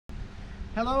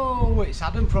Hello, it's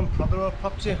Adam from Prothero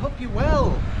Property. Hope you're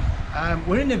well.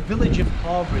 We're in the village of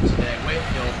Horbury today,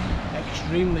 Wakefield.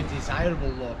 Extremely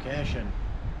desirable location.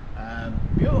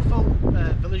 Beautiful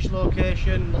village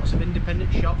location, lots of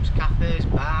independent shops, cafes,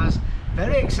 bars.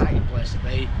 Very exciting place to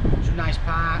be. Some nice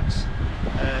parks,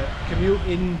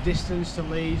 commuting distance to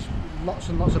Leeds, lots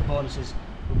and lots of bonuses.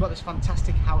 We've got this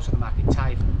fantastic house on the market,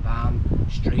 Tithe, Barn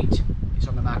Street. It's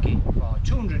on the market for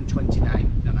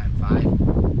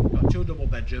 $229,995. Got 2 double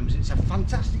bedrooms. It's a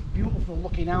fantastic, beautiful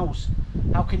looking house.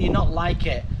 How can you not like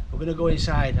it? We're going to go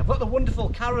inside. I've got the wonderful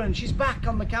Karen. She's back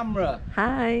on the camera.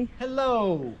 Hi.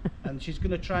 Hello. And she's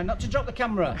going to try not to drop the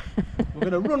camera. We're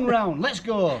going to run round. Let's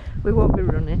go. We won't be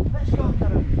running. Let's go,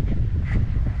 Karen.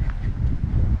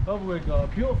 Over we go.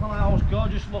 Beautiful house,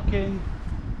 gorgeous looking.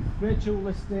 Grade 2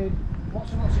 listed. Lots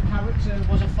and lots of character.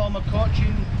 Was a former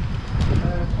coaching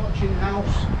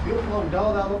house. Beautiful old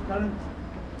door that, look, Karen.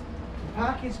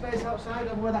 Parking space outside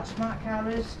over where that smart car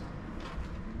is.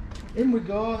 In we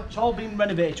go. It's all been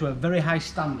renovated to a very high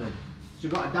standard. So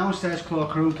we've got a downstairs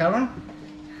cloakroom, Karen.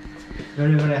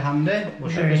 Very, very handy. We'll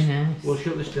shut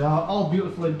this door. All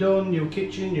beautifully done. New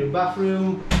kitchen, new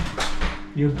bathroom,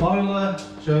 new boiler.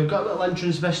 So we've got a little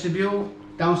entrance vestibule.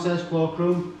 Downstairs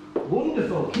cloakroom.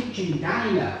 Wonderful kitchen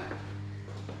diner.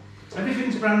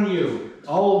 Everything's brand new.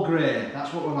 All grey.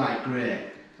 That's what we like, grey.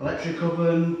 Electric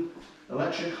oven,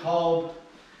 electric hob,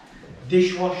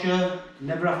 dishwasher.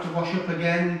 Never have to wash up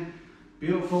again.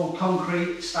 Beautiful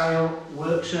concrete style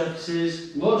work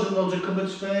surfaces. Loads and loads of cupboard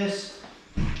space.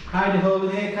 Hide a hole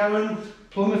in here, Karen.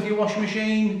 Plumber for your washing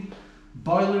machine.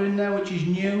 Boiler in there, which is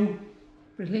new.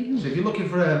 Brilliant. So if you're looking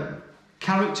for a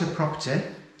character property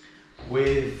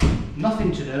with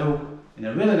nothing to do in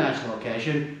a really nice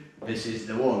location, this is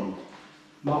the one.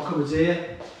 More cupboards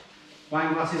here.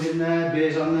 Wine glasses in there,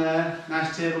 beers on there.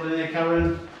 Nice table in here,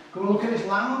 Karen. Come and look at this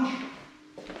lounge.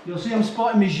 You'll see I'm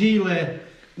sporting my gilet.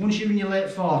 Once you're in your late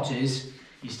 40s,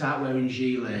 you start wearing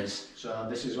gilets. So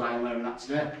this is why I'm wearing that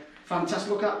today. Fantastic,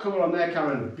 look at that colour on there,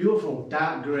 Karen. Beautiful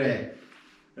dark grey.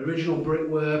 Original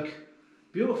brickwork.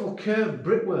 Beautiful curved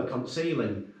brickwork on the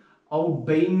ceiling. Old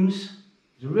beams.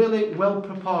 It's a really well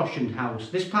proportioned house.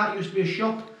 This part used to be a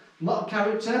shop. A lot of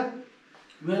character.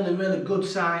 Really, really good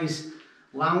size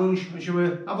lounge. Shall we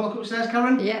have a look upstairs,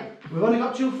 Karen? Yeah. We've only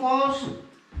got 2 floors.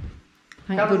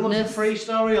 Thank Karen goodness. loves the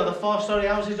 3-storey or the 4-storey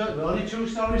houses. We've only 2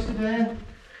 stories today.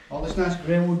 All this nice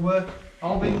grey woodwork,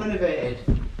 all been renovated.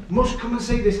 Must come and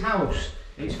see this house.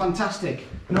 It's fantastic.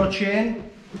 No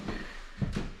chain.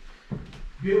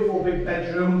 Beautiful big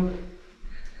bedroom.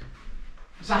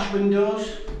 Sash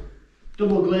windows.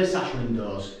 Double glazed sash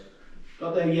windows.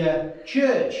 Got the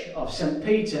Church of St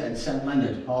Peter and St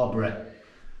Leonard, Horbury.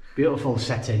 Beautiful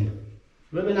setting.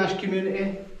 Really nice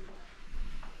community.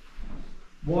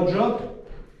 Wardrobe.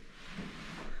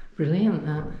 Brilliant,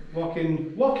 that.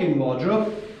 Walk-in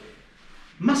wardrobe.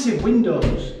 Massive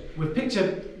windows. We've picked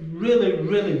a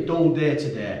really dull day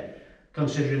today,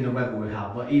 considering the weather we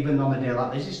have, but even on a day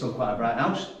like this, it's still quite a bright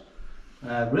house.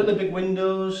 Really big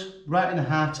windows, right in the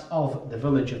heart of the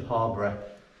village of Horbury.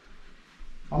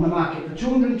 On the market for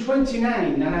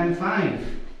 $229,995.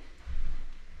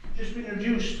 Just been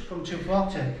reduced from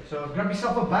 $240, so grab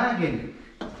yourself a bargain.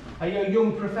 Are you a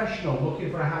young professional looking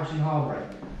for a house in Horbury?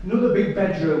 Another big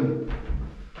bedroom.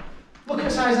 Look at the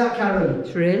size of that, Karen.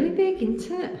 It's really big,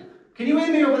 isn't it? Can you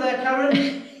hear me over there, Karen?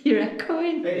 You're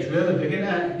echoing. It's really big, isn't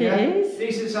it? It is.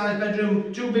 Decent sized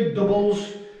bedroom, 2 big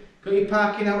doubles. Got your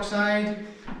parking outside.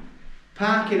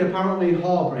 Parking apparently in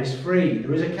Horbury is free.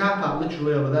 There is a car park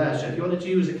literally over there, so if you wanted to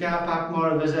use the car park more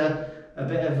of as a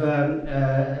bit of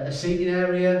a seating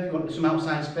area, if you want some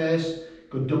outside space,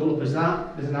 could double up as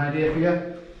that. There's an idea for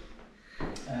you.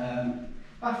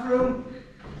 Bathroom.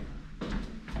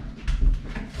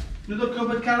 Another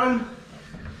cupboard, Karen.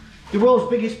 The world's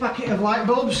biggest packet of light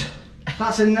bulbs.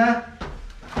 That's in there.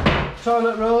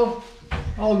 Toilet roll.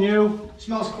 All new.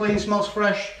 Smells clean, smells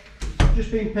fresh. Just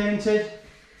been painted.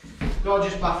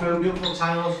 Gorgeous bathroom, beautiful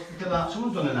tiles. Look at that.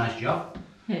 Someone's done a nice job.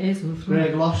 It is lovely.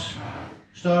 Grey gloss.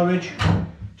 Storage.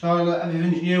 Toilet.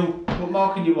 Everything's new. What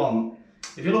more can you want?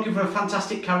 If you're looking for a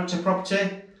fantastic character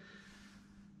property,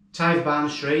 Tithe Barn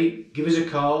Street, give us a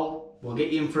call. We'll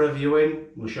get you in for a viewing.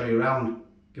 We'll show you around.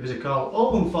 Give us a call,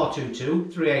 01422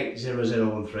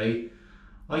 380013.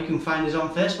 Or you can find us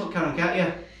on Facebook, Karen, can't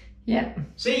you? Yep.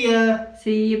 See ya!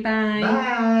 See you, bye.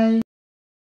 Bye!